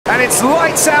and it's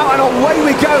lights out and away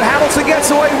we go. Hamilton gets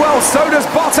away well, so does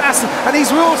Bottas, and he's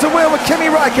wheel to wheel with Kimi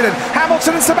Räikkönen.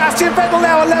 Hamilton and Sebastian Vettel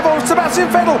now are level. Sebastian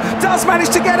Vettel does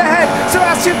manage to get ahead.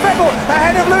 Sebastian Vettel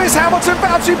ahead of Lewis Hamilton.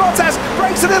 Valtteri Bottas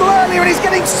breaks a little earlier and he's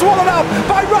getting swallowed up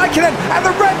by Räikkönen and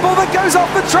the Red Bull that goes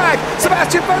off the track.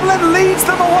 Sebastian Vettel then leads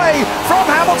them away from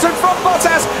Hamilton, from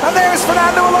Bottas, and there is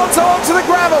Fernando Alonso onto the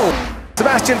gravel.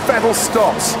 Sebastian Vettel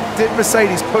stops. Did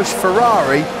Mercedes push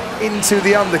Ferrari into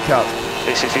the undercut?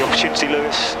 This is the opportunity,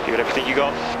 Lewis. Give it everything you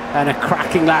got. And a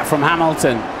cracking lap from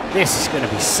Hamilton. This is going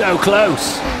to be so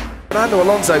close. Fernando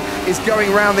Alonso is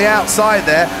going round the outside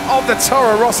there of the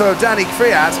Toro Rosso of Danny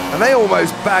Kvyat, and they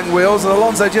almost bang wheels, and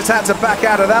Alonso just had to back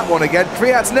out of that one again.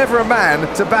 Kvyat's never a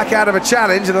man to back out of a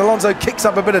challenge, and Alonso kicks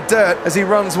up a bit of dirt as he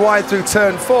runs wide through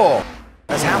turn 4.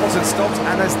 As Hamilton stops,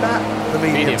 and is that the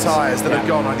medium tyres that have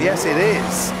gone on? Yes, it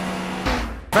is.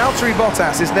 Valtteri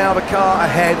Bottas is now the car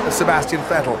ahead of Sebastian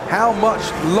Vettel. How much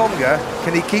longer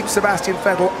can he keep Sebastian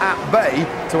Vettel at bay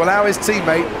to allow his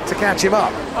teammate to catch him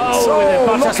up? Oh,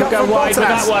 Bottas will go wide with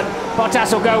that one.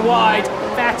 Bottas will go wide.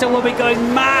 Vettel will be going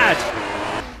mad.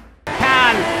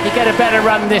 Can he get a better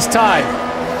run this time?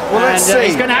 Well, let's see.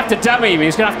 He's going to have to dummy him.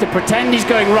 He's going to have to pretend he's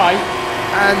going right.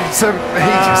 And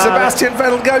Sebastian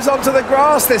Vettel goes onto the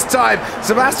grass this time.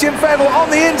 Sebastian Vettel on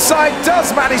the inside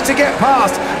does manage to get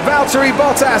past Valtteri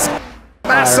Bottas.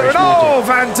 Massa and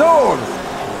Van Dorn.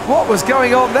 What was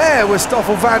going on there with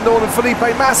Stoffel Van Dorn and Felipe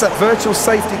Massa? Virtual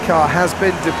safety car has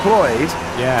been deployed.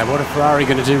 Yeah, what are Ferrari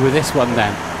going to do with this one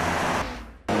then?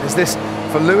 Is this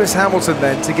for Lewis Hamilton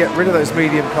then to get rid of those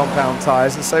medium compound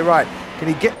tyres and say, right, can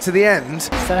he get to the end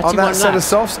on that set of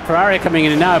softs? Ferrari are coming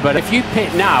in now, but if you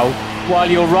pit now, while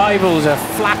your rivals are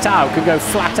flat out, can go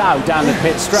flat out down the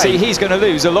pit straight. See, he's going to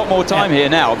lose a lot more time here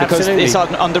now because it's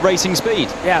under racing speed.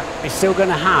 Yeah, he's still going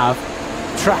to have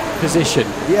track position.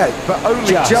 Yeah, but only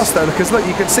just though, because look,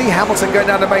 you can see Hamilton going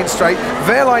down the main straight.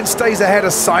 Wehrlein stays ahead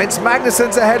of Sainz.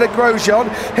 Magnussen's ahead of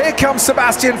Grosjean. Here comes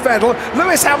Sebastian Vettel.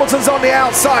 Lewis Hamilton's on the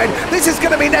outside. This is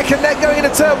going to be neck and neck going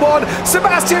into turn 1.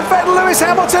 Sebastian Vettel, Lewis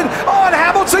Hamilton. Oh, and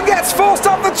Hamilton gets forced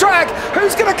off the track.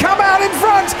 Who's going to come out in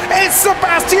front? It's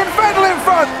Sebastian Vettel in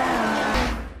front.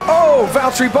 Oh,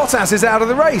 Valtteri Bottas is out of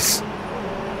the race.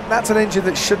 That's an engine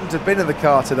that shouldn't have been in the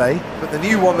car today, but the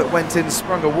new one that went in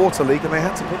sprung a water leak and they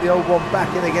had to put the old one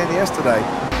back in again yesterday.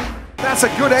 That's a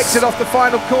good exit off the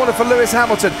final corner for Lewis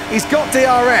Hamilton. He's got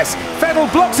DRS.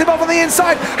 Vettel blocks him off on the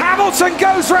inside. Hamilton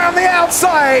goes round the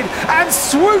outside and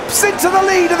swoops into the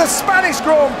lead of the Spanish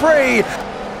Grand Prix.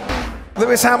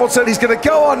 Lewis Hamilton, he's going to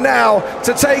go on now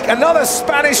to take another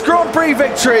Spanish Grand Prix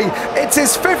victory. It's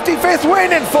his 55th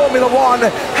win in Formula 1.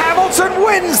 Hamilton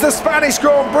wins the Spanish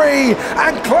Grand Prix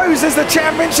and closes the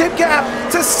championship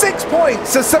gap to 6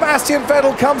 points as Sebastian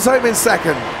Vettel comes home in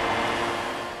second.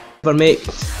 For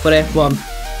for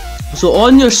F1. So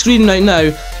on your screen right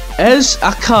now is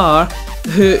a car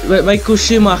that Michael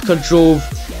Schumacher drove,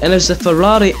 and is the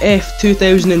Ferrari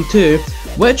F2002,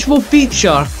 which will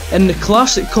feature in the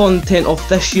classic content of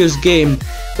this year's game,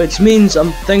 which means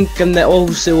I'm thinking that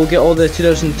obviously we'll get all the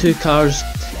 2002 cars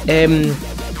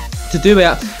to do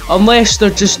it, unless they're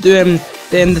just doing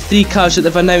the 3 cars that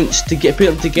they've announced to put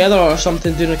them together or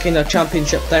something, doing a kind of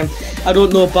championship thing. I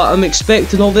don't know, but I'm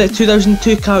expecting all the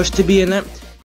 2002 cars to be in it.